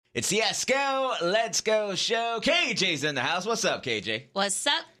It's the Let's Go show. KJ's in the house. What's up, KJ? What's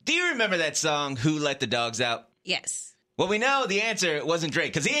up? Do you remember that song, Who Let the Dogs Out? Yes. Well, we know the answer wasn't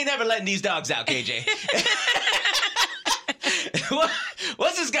Drake, because he ain't never letting these dogs out, KJ.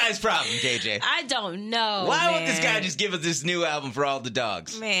 What's this guy's problem, KJ? I don't know. Why won't this guy just give us this new album for all the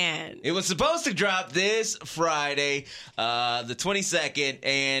dogs? Man. It was supposed to drop this Friday, the 22nd,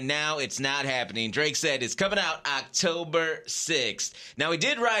 and now it's not happening. Drake said it's coming out October 6th. Now, he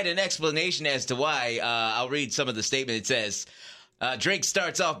did write an explanation as to why. I'll read some of the statement. It says, Drake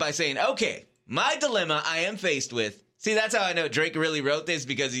starts off by saying, okay, my dilemma I am faced with. See, that's how I know Drake really wrote this,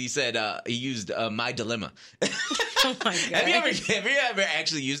 because he said he used my dilemma. Oh my God. Have you ever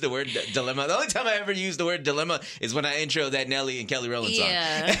actually used the word dilemma? The only time I ever used the word dilemma is when I intro that Nelly and Kelly Rowland song.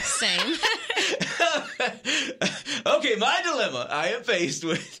 Yeah, same. Okay, my dilemma I am faced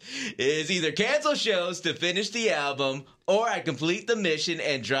with is either cancel shows to finish the album, or I complete the mission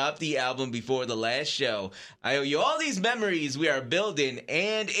and drop the album before the last show. I owe you all these memories we are building,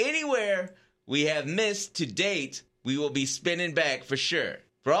 and anywhere we have missed to date, we will be spinning back for sure.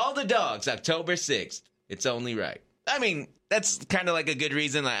 For all the dogs, October 6th. It's only right. I mean, that's kind of like a good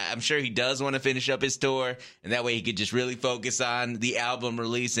reason. I'm sure he does want to finish up his tour, and that way he could just really focus on the album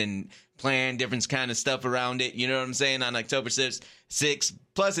release and plan different kind of stuff around it. You know what I'm saying? On October 6th.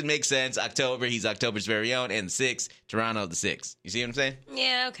 Plus, it makes sense. October, he's October's very own, and the 6th, Toronto the 6th. You see what I'm saying?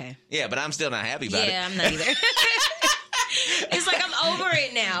 Yeah, okay. Yeah, but I'm still not happy about it. Yeah, I'm not either. It's like I'm over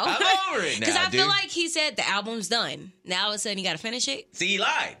it now. I'm over it now, Because I feel like he said the album's done. Now all of a sudden you got to finish it. See, he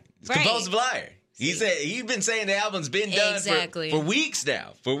lied. He's a Right. compulsive liar. He said he's been saying the album's been done for weeks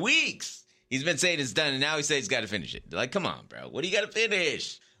now. For weeks. He's been saying it's done, and now he says he's got to finish it. Like, come on, bro. What do you got to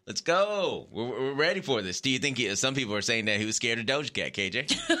finish? Let's go. We're ready for this. Do you think some people are saying that he was scared of Doja Cat,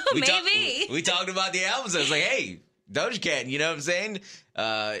 KJ? Maybe. We talked about the albums. I was like, hey, Doja Cat, you know what I'm saying?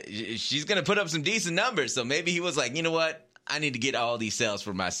 She's going to put up some decent numbers. So maybe he was like, you know what? I need to get all these sales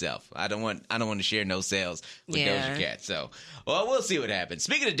for myself. I don't want to share no sales with Doja Cat. So, well, we'll see what happens.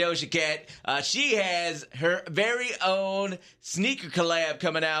 Speaking of Doja Cat, she has her very own sneaker collab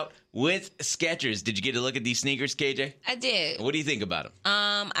coming out with Skechers. Did you get a look at these sneakers, KJ? I did. What do you think about them?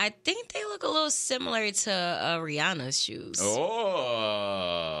 I think they look a little similar to Rihanna's shoes. Oh,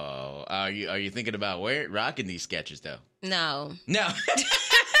 are you thinking about rocking these Skechers though? No.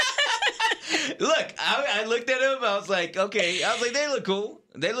 Look, I looked at them. I was like, okay. I was like, they look cool.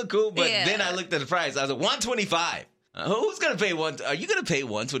 But then I looked at the price. I was like, $125. Who's gonna pay Are you gonna pay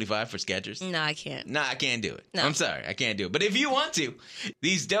 $125 for Skechers? No, I can't. No, I can't do it. No. I'm sorry, I can't do it. But if you want to,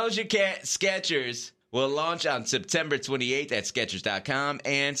 these Doja Cat Skechers will launch on September 28th at Skechers.com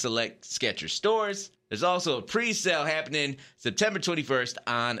and select Skechers stores. There's also a pre-sale happening September 21st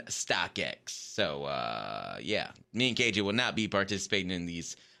on StockX. So, me and KJ will not be participating in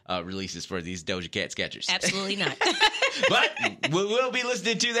these releases for these Doja Cat Skechers. Absolutely not. But we will be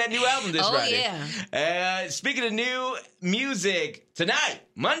listening to that new album this Friday. Yeah. Speaking of new music, tonight,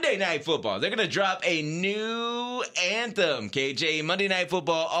 Monday Night Football, they're going to drop a new anthem, KJ. Monday Night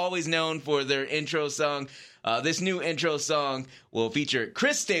Football, always known for their intro song. This new intro song will feature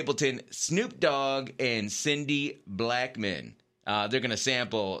Chris Stapleton, Snoop Dogg, and Cindy Blackman. They're going to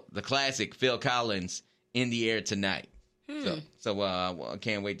sample the classic Phil Collins, In the Air Tonight. So I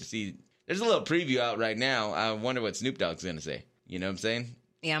can't wait to see. There's a little preview out right now. I wonder what Snoop Dogg's going to say. You know what I'm saying?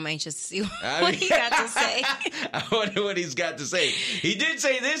 Yeah, I'm anxious to see what he got to say. I wonder what he's got to say. He did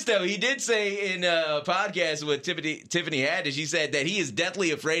say this, though. He did say in a podcast with Tiffany Haddish, he said that he is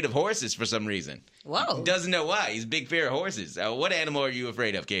deathly afraid of horses for some reason. Whoa. He doesn't know why. He's a big fear of horses. What animal are you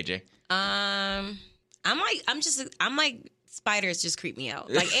afraid of, KJ? I'm like spiders just creep me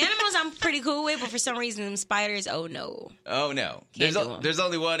out. Like animals I'm pretty cool with, but for some reason them spiders, oh no. Oh no. There's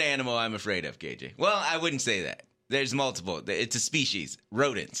only one animal I'm afraid of, KJ. Well, I wouldn't say that. There's multiple. It's a species.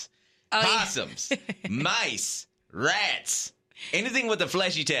 Rodents. Possums. Mice. Rats. Anything with a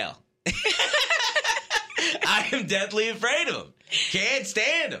fleshy tail. I am deathly afraid of them. Can't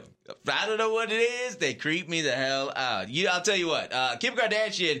stand them. I don't know what it is. They creep me the hell out. I'll tell you what. Kim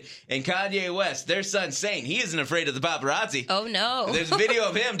Kardashian and Kanye West, their son Saint, he isn't afraid of the paparazzi. Oh, no. There's a video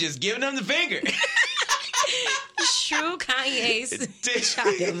of him just giving them the finger. True Kanye's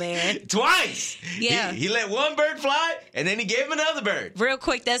child, man. Twice. Yeah. He let one bird fly, and then he gave him another bird. Real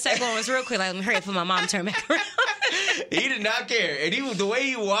quick. That second one was real quick. Like, let me hurry up for my mom to turn back around. He did not care. And the way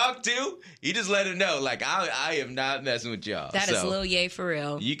he walked, too, he just let him know, like, I am not messing with y'all. That is Lil Ye for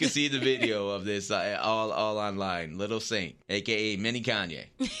real. You can see the video of this all online. Little Saint, a.k.a. Mini Kanye,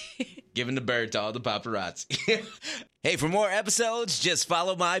 giving the bird to all the paparazzi. Hey, for more episodes, just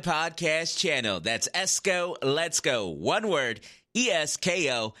follow my podcast channel. That's Esco Let's Go. One word,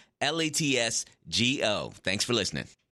 ESKOLETSGO. Thanks for listening.